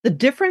The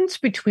difference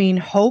between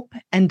hope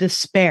and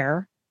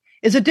despair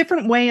is a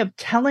different way of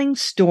telling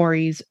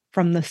stories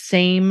from the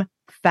same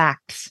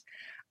facts.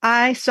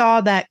 I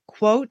saw that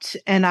quote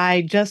and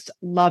I just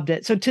loved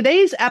it. So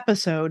today's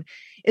episode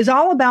is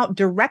all about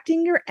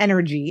directing your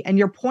energy and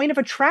your point of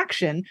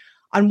attraction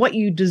on what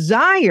you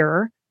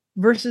desire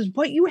versus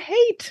what you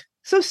hate.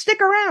 So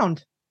stick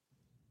around.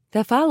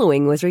 The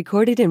following was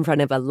recorded in front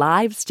of a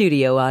live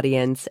studio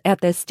audience at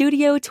the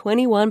Studio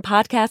 21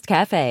 Podcast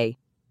Cafe.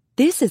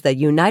 This is the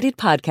United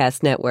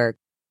Podcast Network.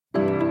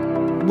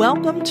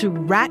 Welcome to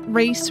Rat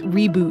Race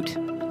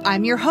Reboot.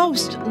 I'm your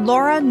host,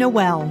 Laura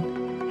Noel.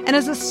 And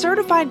as a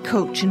certified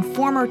coach and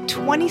former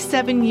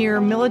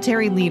 27-year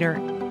military leader,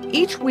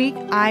 each week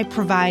I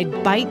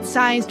provide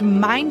bite-sized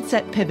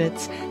mindset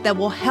pivots that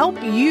will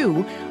help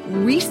you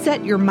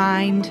reset your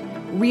mind,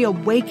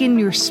 reawaken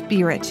your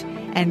spirit,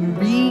 and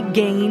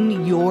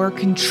regain your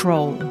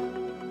control.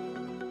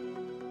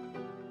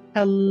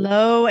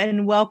 Hello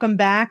and welcome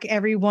back,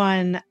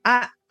 everyone.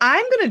 I'm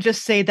going to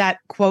just say that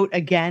quote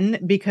again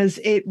because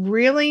it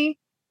really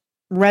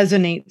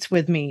resonates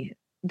with me.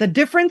 The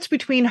difference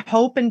between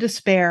hope and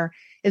despair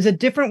is a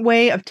different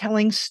way of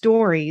telling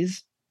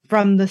stories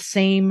from the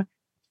same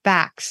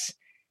facts.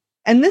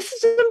 And this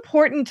is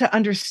important to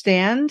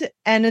understand,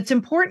 and it's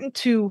important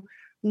to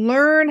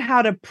learn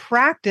how to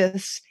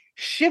practice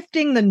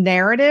shifting the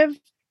narrative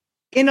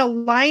in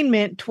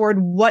alignment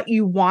toward what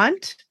you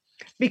want,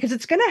 because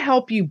it's going to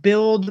help you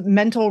build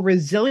mental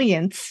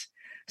resilience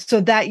so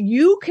that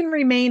you can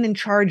remain in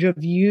charge of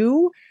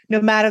you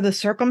no matter the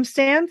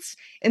circumstance,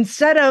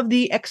 instead of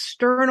the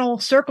external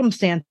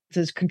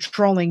circumstances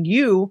controlling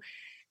you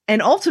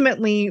and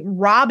ultimately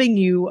robbing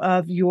you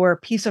of your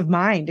peace of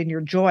mind and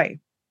your joy.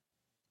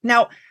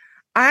 Now,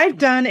 I've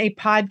done a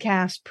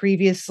podcast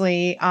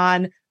previously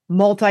on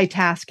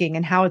multitasking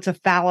and how it's a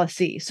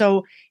fallacy.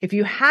 So if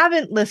you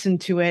haven't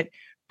listened to it,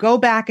 go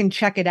back and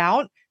check it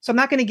out. So I'm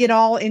not going to get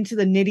all into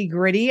the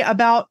nitty-gritty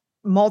about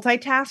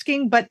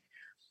multitasking, but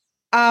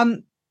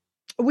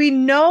we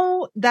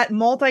know that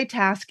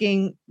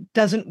multitasking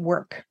doesn't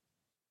work.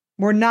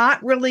 We're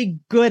not really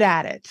good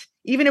at it.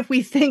 Even if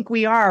we think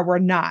we are, we're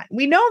not.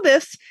 We know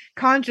this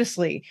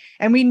consciously,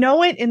 and we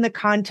know it in the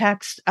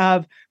context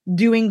of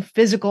doing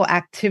physical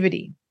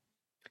activity.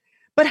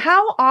 But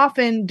how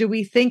often do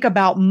we think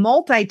about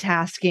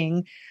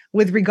multitasking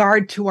with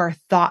regard to our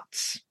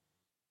thoughts?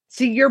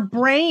 See, your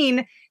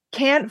brain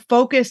can't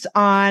focus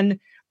on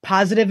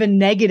positive and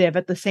negative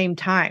at the same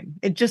time.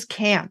 It just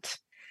can't.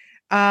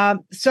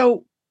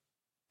 So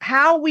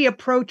how we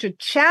approach a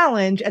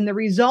challenge and the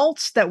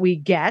results that we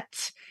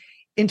get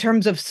in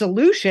terms of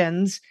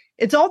solutions,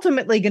 it's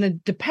ultimately going to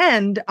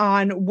depend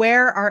on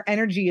where our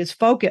energy is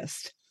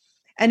focused.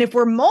 And if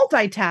we're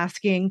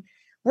multitasking,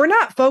 we're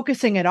not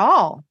focusing at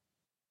all.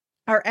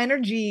 Our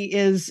energy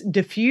is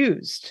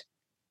diffused.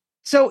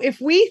 So if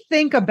we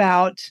think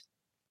about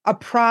a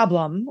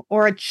problem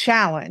or a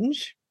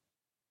challenge,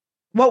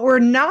 what we're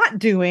not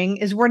doing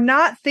is we're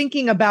not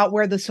thinking about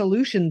where the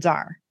solutions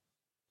are.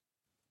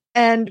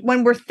 And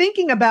when we're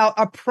thinking about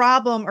a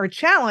problem or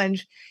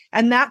challenge,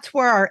 and that's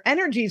where our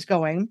energy is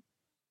going,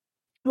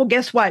 well,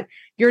 guess what?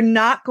 You're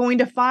not going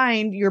to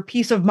find your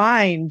peace of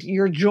mind,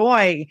 your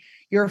joy,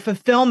 your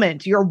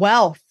fulfillment, your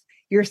wealth,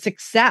 your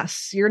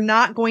success. You're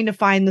not going to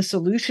find the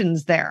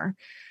solutions there.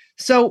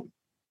 So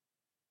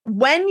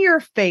when you're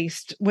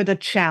faced with a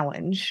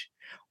challenge,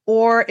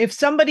 or if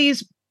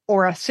somebody's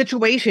or a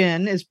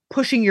situation is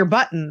pushing your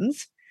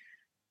buttons,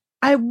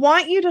 I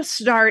want you to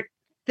start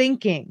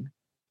thinking.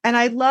 And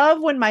I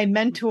love when my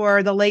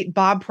mentor, the late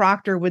Bob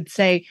Proctor, would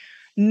say,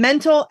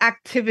 mental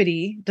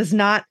activity does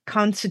not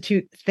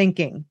constitute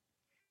thinking.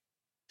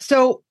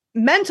 So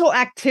mental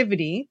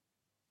activity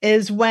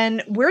is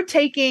when we're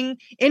taking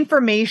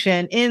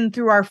information in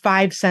through our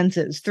five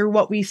senses, through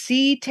what we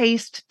see,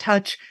 taste,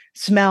 touch,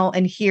 smell,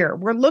 and hear.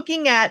 We're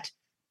looking at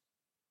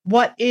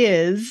what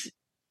is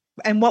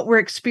and what we're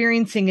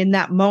experiencing in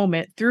that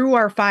moment through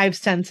our five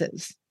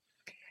senses.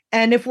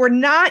 And if we're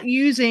not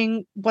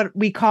using what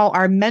we call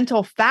our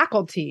mental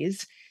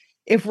faculties,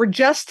 if we're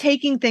just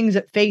taking things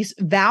at face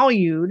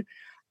value,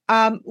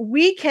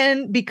 we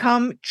can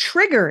become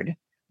triggered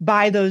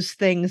by those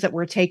things that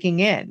we're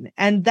taking in.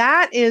 And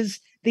that is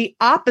the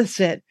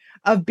opposite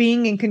of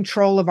being in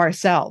control of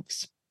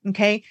ourselves.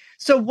 Okay.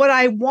 So what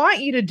I want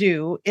you to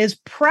do is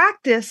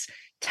practice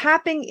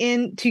tapping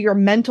into your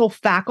mental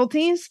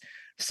faculties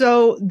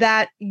so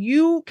that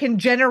you can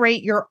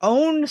generate your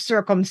own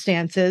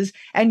circumstances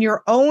and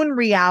your own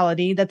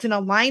reality that's in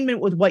alignment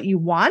with what you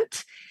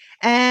want,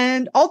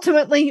 and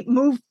ultimately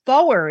move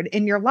forward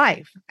in your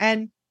life.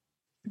 And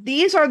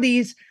these are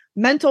these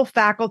mental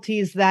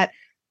faculties that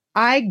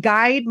I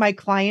guide my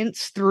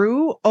clients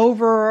through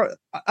over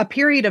a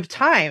period of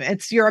time.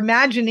 It's your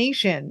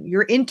imagination,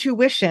 your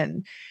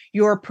intuition,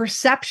 your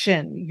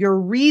perception, your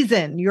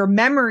reason, your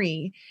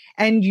memory,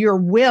 and your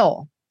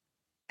will.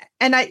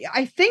 And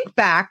I think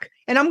back,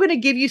 and I'm going to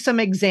give you some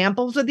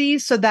examples of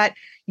these so that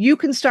you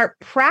can start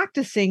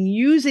practicing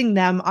using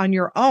them on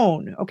your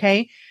own,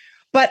 okay?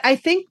 But I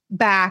think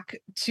back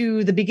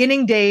to the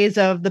beginning days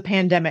of the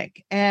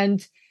pandemic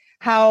and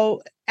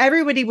how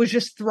everybody was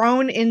just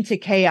thrown into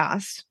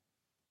chaos.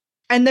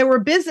 And there were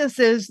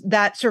businesses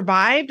that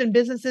survived and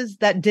businesses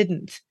that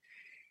didn't.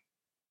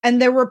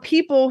 And there were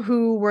people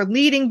who were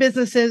leading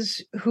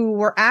businesses who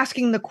were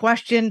asking the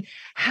question,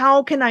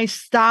 how can I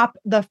stop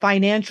the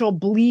financial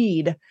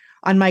bleed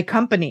on my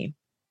company?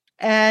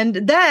 And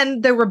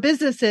then there were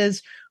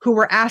businesses who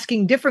were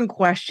asking different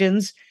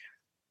questions.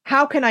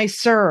 How can I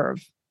serve?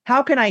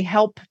 How can I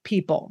help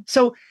people?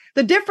 So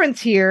the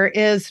difference here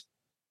is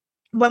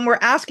when we're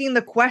asking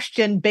the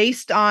question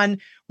based on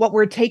what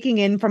we're taking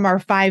in from our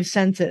five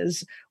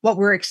senses, what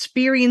we're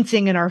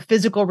experiencing in our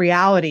physical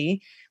reality,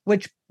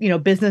 which,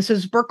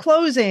 businesses were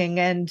closing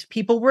and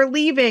people were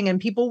leaving and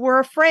people were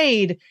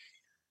afraid.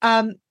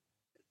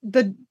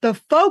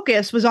 The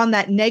focus was on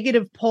that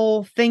negative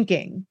pole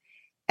thinking,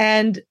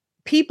 and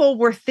people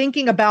were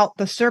thinking about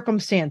the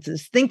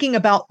circumstances, thinking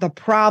about the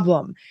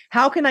problem.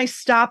 How can I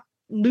stop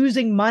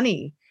losing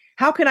money?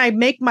 How can I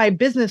make my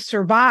business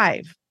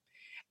survive?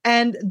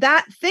 And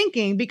that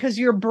thinking, because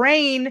your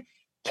brain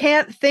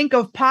can't think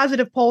of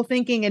positive pole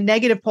thinking and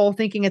negative pole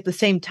thinking at the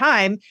same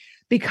time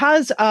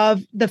because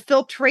of the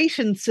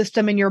filtration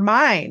system in your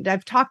mind.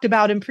 I've talked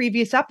about in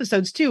previous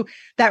episodes too,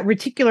 that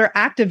reticular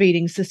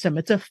activating system.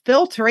 It's a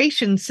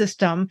filtration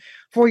system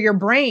for your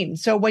brain.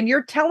 So when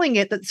you're telling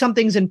it that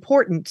something's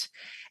important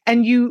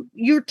and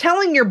you're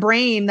telling your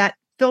brain that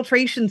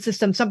filtration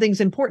system, something's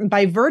important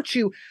by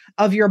virtue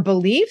of your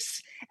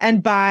beliefs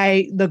and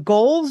by the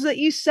goals that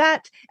you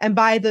set and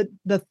by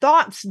the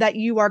thoughts that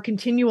you are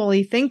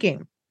continually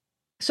thinking.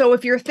 So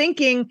if you're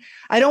thinking,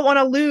 I don't want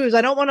to lose,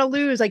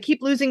 I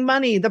keep losing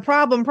money, the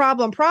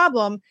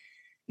problem,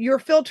 your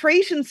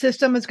filtration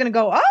system is going to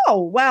go,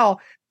 oh,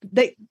 well,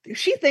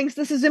 she thinks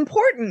this is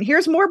important.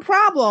 Here's more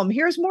problem.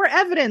 Here's more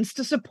evidence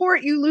to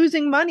support you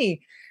losing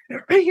money.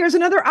 Here's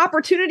another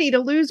opportunity to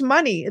lose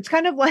money. It's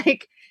kind of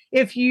like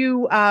if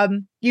you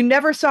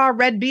never saw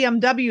red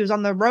BMWs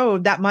on the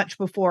road that much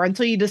before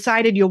until you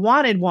decided you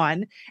wanted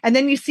one, and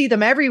then you see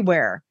them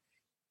everywhere.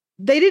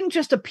 They didn't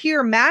just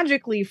appear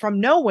magically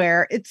from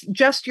nowhere. It's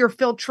just your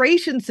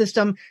filtration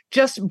system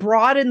just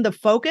broadened the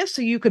focus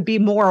so you could be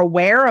more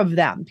aware of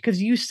them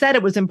because you said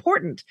it was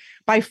important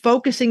by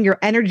focusing your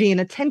energy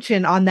and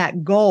attention on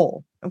that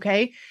goal.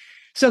 Okay.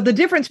 So the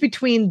difference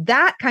between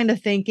that kind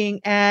of thinking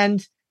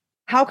and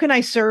how can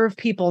I serve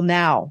people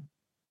now?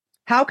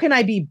 How can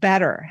I be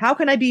better? How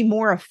can I be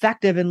more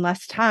effective in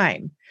less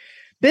time?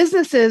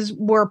 Businesses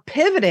were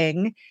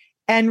pivoting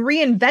and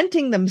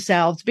reinventing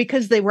themselves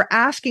because they were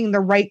asking the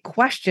right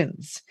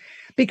questions,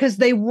 because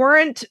they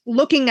weren't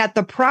looking at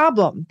the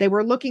problem. They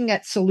were looking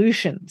at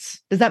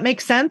solutions. Does that make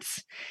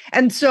sense?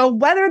 And so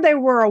whether they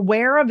were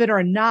aware of it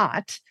or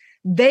not,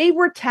 they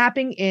were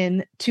tapping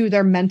into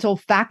their mental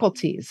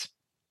faculties.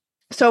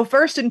 So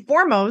first and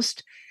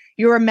foremost,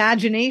 your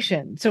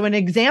imagination. So an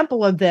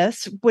example of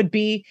this would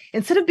be,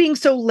 instead of being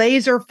so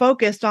laser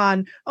focused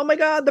on, oh my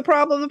God, the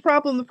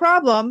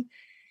problem,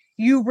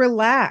 you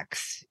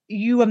relax.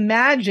 You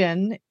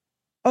imagine,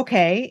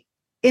 okay,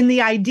 in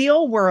the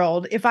ideal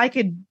world, if I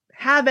could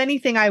have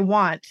anything I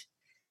want,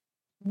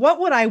 what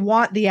would I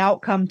want the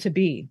outcome to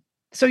be?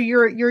 So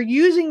you're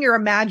using your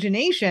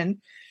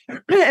imagination,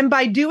 and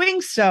by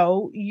doing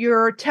so,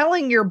 you're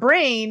telling your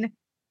brain,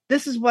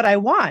 this is what I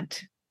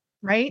want,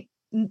 right?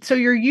 So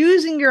you're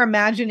using your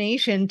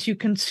imagination to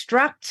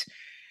construct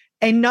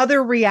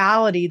another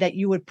reality that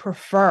you would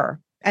prefer.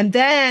 And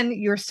then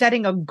you're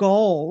setting a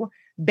goal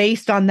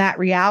based on that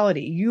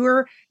reality.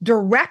 You're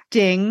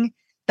directing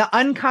the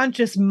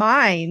unconscious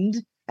mind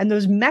and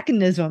those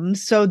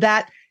mechanisms so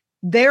that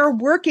they're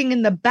working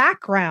in the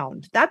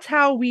background. That's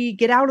how we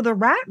get out of the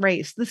rat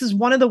race. This is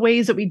one of the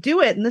ways that we do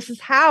it. And this is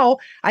how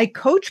I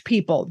coach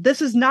people.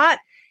 This is not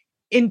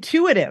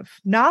intuitive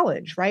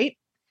knowledge, right?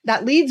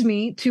 That leads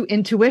me to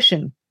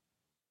intuition.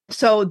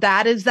 So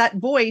that is that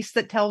voice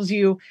that tells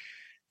you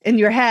in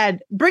your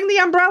head, bring the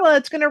umbrella,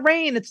 it's going to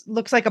rain. It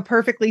looks like a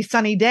perfectly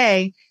sunny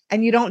day,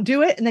 and you don't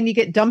do it, and then you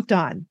get dumped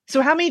on.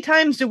 So how many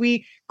times do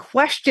we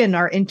question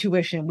our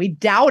intuition? We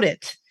doubt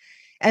it,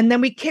 and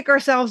then we kick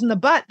ourselves in the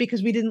butt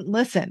because we didn't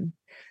listen.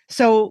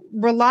 So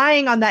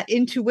relying on that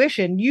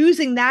intuition,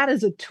 using that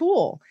as a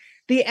tool.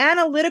 The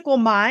analytical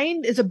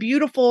mind is a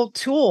beautiful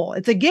tool.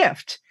 It's a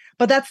gift.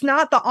 But that's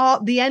not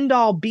the end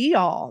all be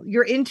all.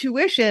 Your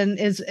intuition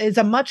is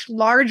a much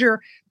larger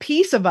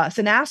piece of us,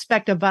 an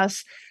aspect of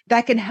us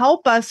that can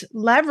help us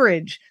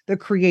leverage the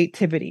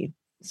creativity.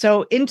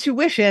 So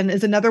intuition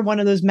is another one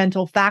of those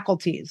mental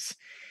faculties.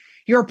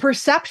 Your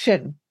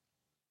perception.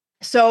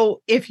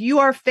 So if you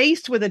are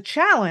faced with a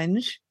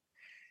challenge,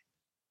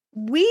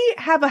 we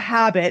have a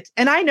habit,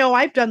 and I know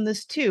I've done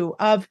this too,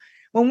 of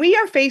when we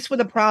are faced with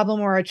a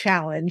problem or a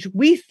challenge,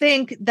 we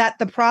think that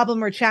the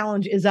problem or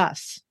challenge is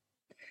us.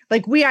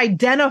 Like we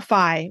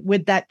identify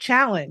with that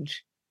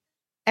challenge.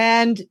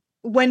 And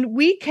when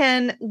we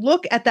can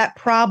look at that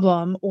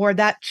problem or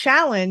that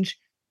challenge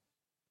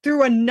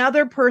through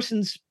another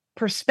person's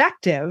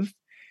perspective,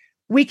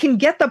 we can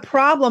get the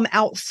problem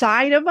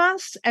outside of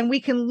us and we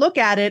can look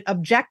at it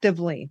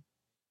objectively.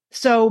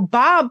 So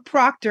Bob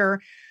Proctor,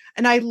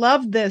 and I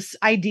love this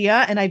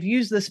idea, and I've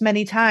used this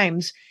many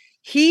times,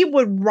 he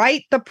would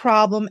write the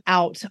problem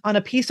out on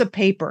a piece of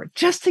paper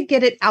just to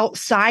get it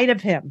outside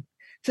of him,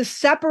 to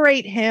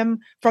separate him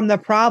from the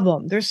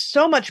problem. There's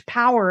so much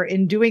power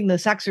in doing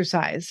this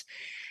exercise.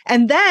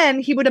 And then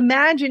he would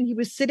imagine he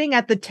was sitting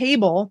at the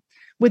table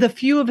with a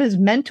few of his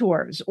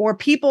mentors or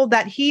people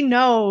that he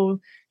knew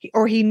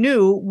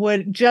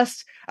would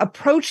just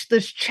approach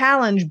this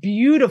challenge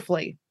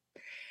beautifully.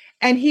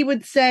 And he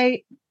would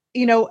say,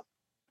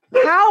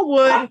 how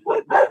would,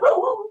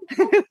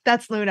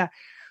 that's Luna.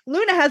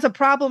 Luna has a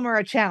problem or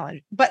a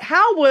challenge, but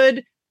how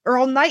would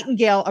Earl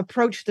Nightingale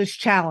approach this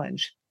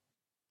challenge?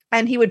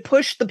 And he would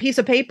push the piece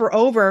of paper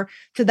over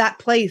to that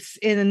place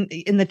in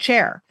the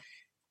chair.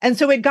 And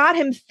so it got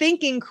him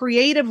thinking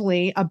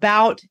creatively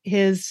about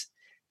his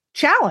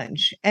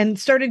challenge and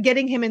started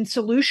getting him in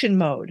solution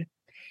mode.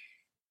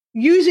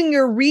 Using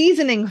your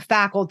reasoning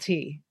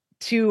faculty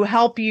to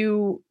help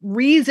you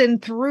reason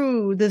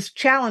through this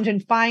challenge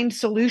and find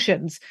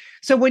solutions.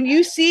 So when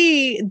you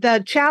see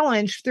the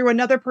challenge through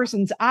another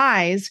person's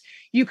eyes,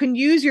 you can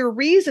use your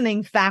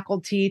reasoning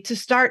faculty to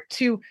start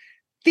to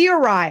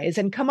theorize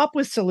and come up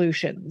with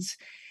solutions.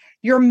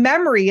 Your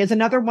memory is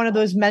another one of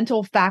those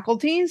mental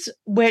faculties,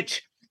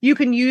 which you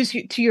can use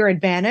to your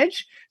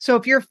advantage. So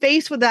if you're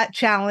faced with that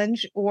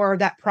challenge or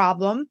that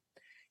problem,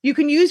 you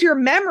can use your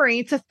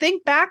memory to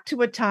think back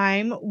to a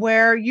time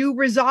where you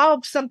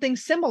resolved something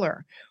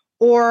similar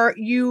or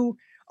you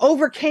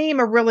overcame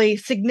a really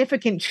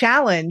significant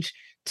challenge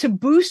to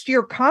boost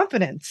your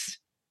confidence,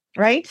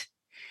 right?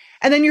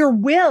 And then your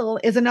will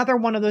is another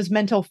one of those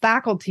mental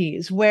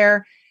faculties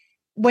where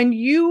when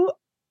you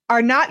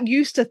are not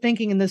used to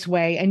thinking in this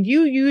way and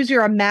you use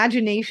your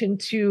imagination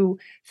to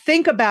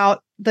think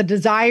about the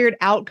desired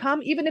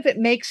outcome, even if it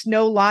makes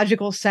no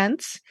logical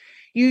sense,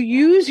 you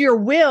use your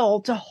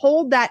will to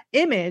hold that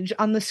image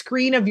on the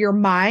screen of your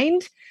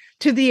mind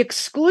to the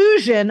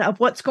exclusion of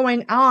what's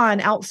going on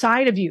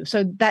outside of you,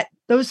 so that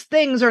those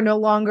things are no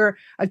longer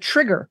a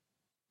trigger,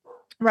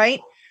 right?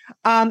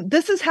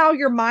 This is how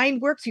your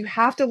mind works. You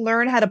have to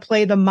learn how to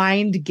play the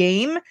mind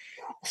game,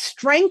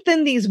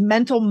 strengthen these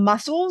mental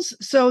muscles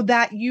so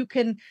that you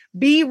can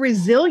be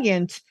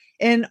resilient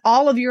in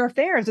all of your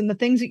affairs and the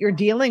things that you're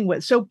dealing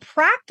with. So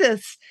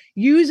practice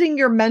using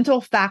your mental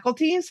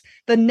faculties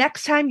the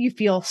next time you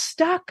feel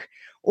stuck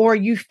or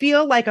you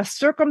feel like a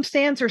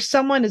circumstance or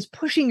someone is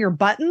pushing your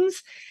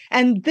buttons.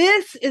 And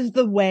this is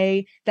the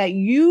way that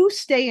you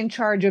stay in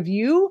charge of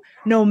you,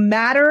 no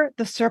matter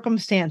the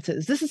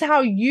circumstances. This is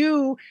how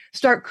you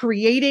start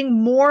creating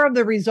more of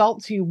the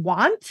results you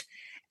want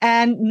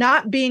and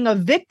not being a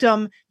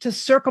victim to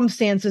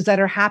circumstances that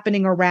are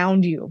happening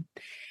around you.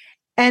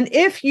 And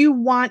if you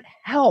want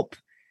help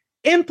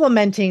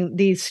implementing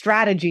these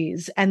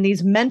strategies and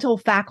these mental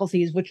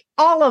faculties, which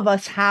all of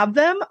us have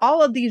them,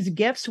 all of these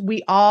gifts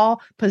we all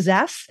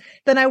possess,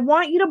 then I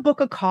want you to book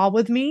a call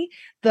with me.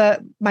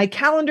 My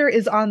calendar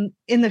is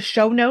in the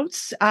show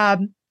notes.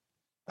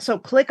 So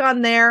click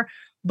on there,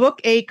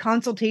 book a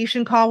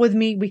consultation call with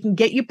me. We can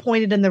get you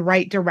pointed in the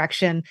right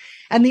direction.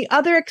 And the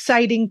other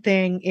exciting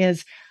thing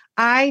is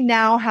I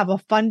now have a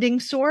funding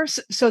source.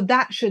 So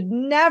that should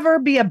never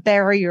be a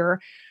barrier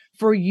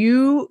for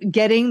you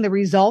getting the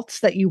results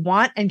that you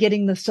want and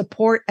getting the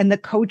support and the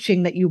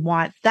coaching that you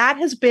want. That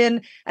has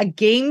been a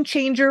game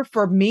changer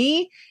for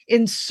me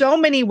in so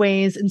many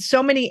ways, in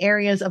so many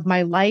areas of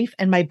my life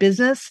and my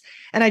business.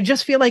 And I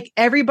just feel like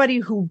everybody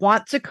who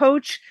wants a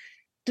coach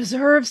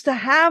deserves to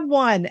have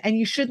one, and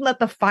you shouldn't let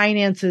the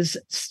finances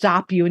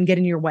stop you and get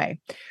in your way.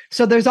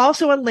 So there's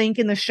also a link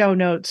in the show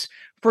notes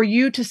for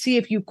you to see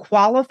if you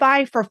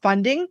qualify for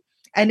funding.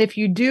 And if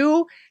you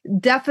do,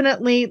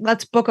 definitely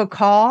let's book a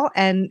call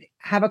and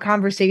have a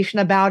conversation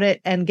about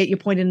it and get you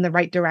pointed in the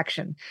right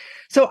direction.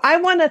 So I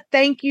want to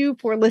thank you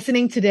for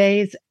listening to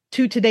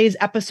today's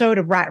episode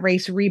of Rat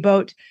Race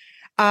Reboot.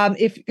 Not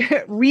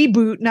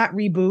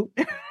reboot.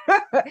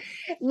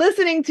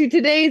 Listening to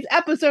today's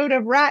episode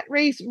of Rat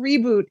Race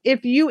Reboot.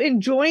 If you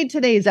enjoyed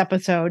today's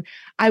episode,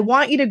 I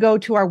want you to go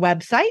to our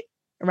website,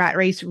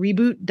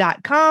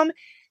 ratracereboot.com.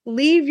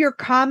 Leave your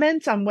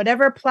comments on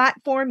whatever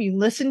platform you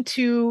listen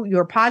to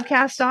your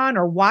podcast on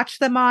or watch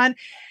them on.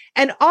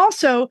 And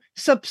also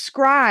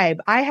subscribe.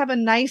 I have a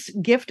nice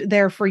gift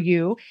there for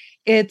you.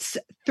 It's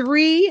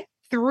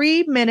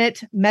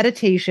 3-minute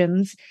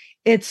meditations.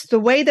 It's the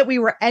way that we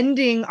were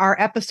ending our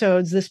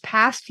episodes this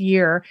past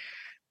year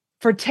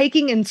for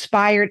taking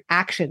inspired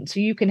action. So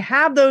you can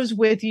have those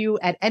with you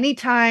at any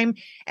time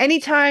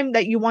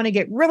that you want to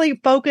get really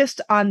focused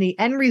on the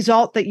end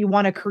result that you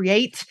want to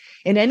create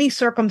in any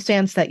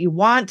circumstance that you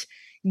want.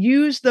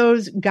 Use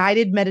those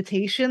guided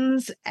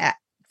meditations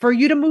for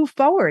you to move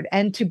forward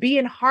and to be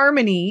in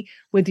harmony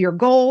with your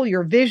goal,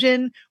 your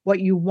vision,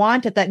 what you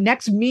want at that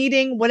next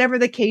meeting, whatever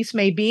the case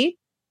may be,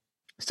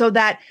 so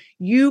that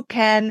you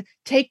can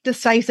take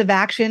decisive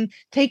action,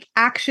 take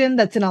action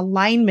that's in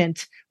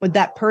alignment with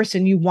that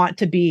person you want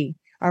to be.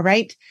 All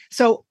right.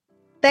 So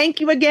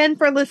Thank you again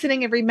for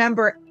listening. And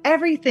remember,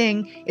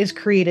 everything is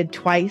created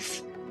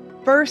twice,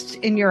 first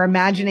in your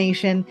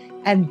imagination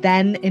and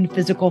then in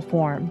physical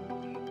form.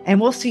 And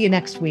we'll see you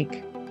next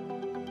week.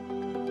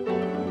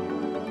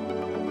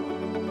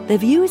 The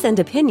views and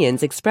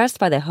opinions expressed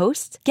by the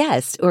hosts,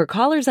 guests, or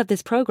callers of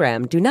this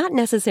program do not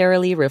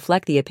necessarily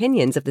reflect the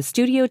opinions of the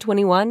Studio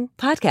 21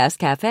 Podcast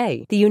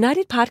Cafe, the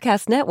United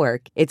Podcast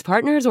Network, its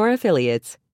partners, or affiliates.